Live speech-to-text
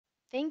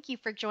Thank you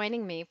for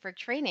joining me for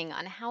training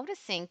on how to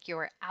sync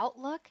your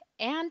Outlook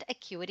and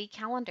Acuity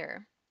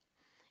calendar.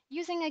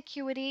 Using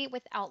Acuity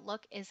with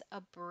Outlook is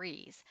a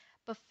breeze.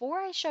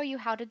 Before I show you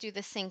how to do the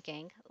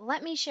syncing,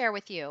 let me share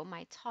with you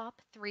my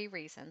top 3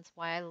 reasons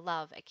why I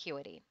love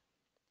Acuity.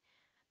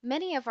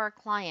 Many of our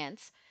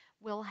clients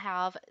will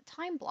have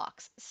time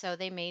blocks, so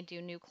they may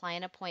do new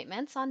client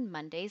appointments on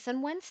Mondays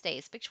and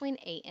Wednesdays between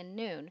 8 and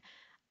noon,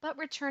 but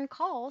return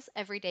calls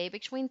every day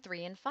between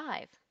 3 and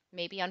 5.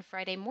 Maybe on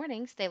Friday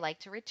mornings, they like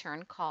to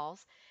return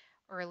calls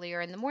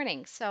earlier in the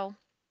morning. So,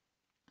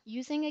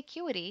 using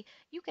Acuity,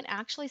 you can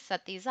actually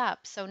set these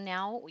up. So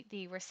now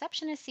the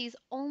receptionist sees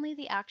only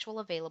the actual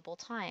available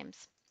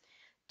times.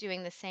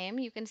 Doing the same,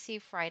 you can see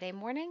Friday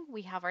morning,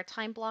 we have our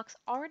time blocks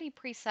already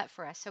preset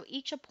for us. So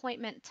each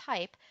appointment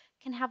type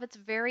can have its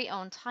very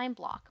own time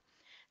block.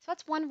 So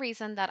that's one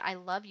reason that I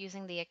love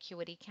using the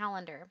Acuity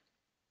calendar.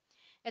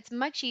 It's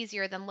much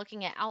easier than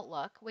looking at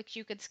Outlook, which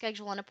you could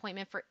schedule an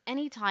appointment for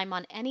any time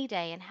on any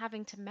day and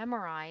having to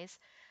memorize,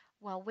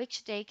 well,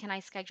 which day can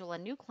I schedule a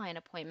new client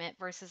appointment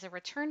versus a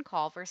return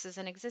call versus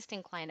an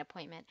existing client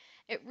appointment?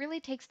 It really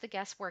takes the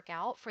guesswork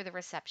out for the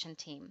reception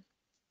team.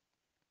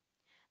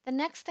 The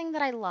next thing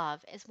that I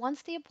love is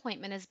once the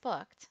appointment is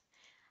booked,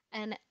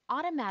 an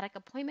automatic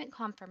appointment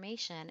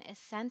confirmation is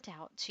sent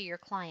out to your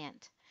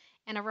client,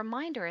 and a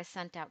reminder is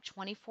sent out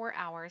 24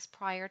 hours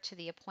prior to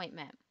the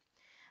appointment.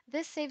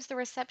 This saves the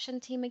reception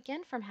team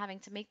again from having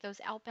to make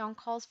those outbound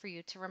calls for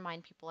you to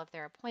remind people of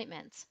their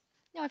appointments.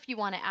 Now, if you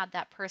want to add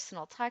that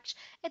personal touch,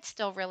 it's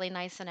still really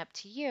nice and up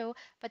to you,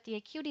 but the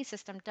Acuity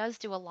system does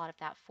do a lot of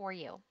that for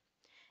you.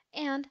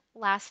 And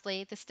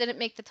lastly, this didn't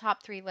make the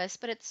top 3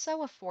 list, but it's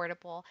so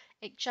affordable,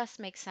 it just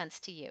makes sense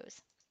to use.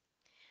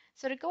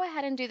 So to go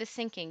ahead and do the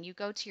syncing, you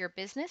go to your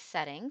business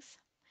settings.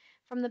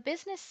 From the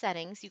business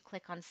settings, you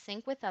click on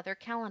Sync with Other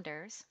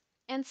Calendars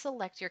and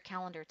select your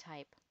calendar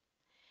type.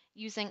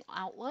 Using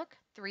Outlook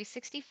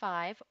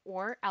 365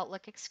 or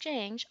Outlook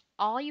Exchange,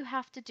 all you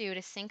have to do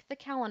to sync the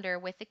calendar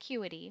with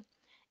Acuity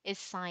is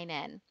sign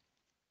in.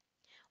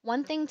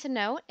 One thing to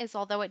note is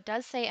although it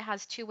does say it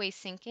has two-way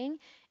syncing,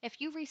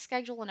 if you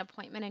reschedule an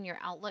appointment in your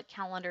Outlook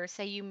calendar,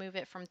 say you move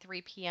it from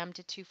 3 p.m.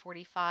 to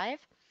 2:45,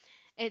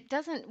 it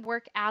doesn't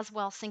work as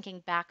well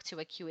syncing back to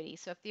Acuity.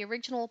 So if the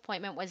original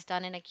appointment was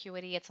done in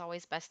Acuity, it's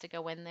always best to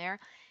go in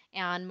there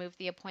and move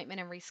the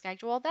appointment and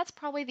reschedule. That's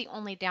probably the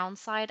only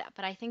downside,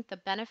 but I think the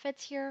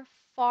benefits here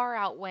far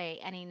outweigh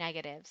any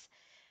negatives.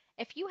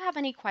 If you have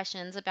any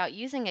questions about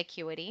using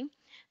Acuity,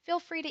 feel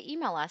free to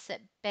email us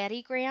at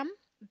bettygram,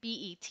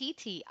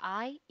 BETTIEGRAM,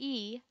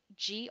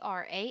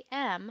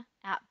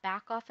 at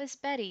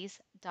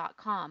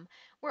backofficebetties.com.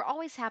 We're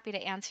always happy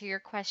to answer your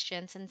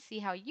questions and see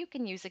how you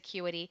can use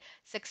Acuity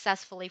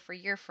successfully for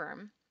your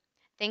firm.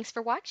 Thanks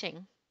for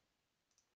watching.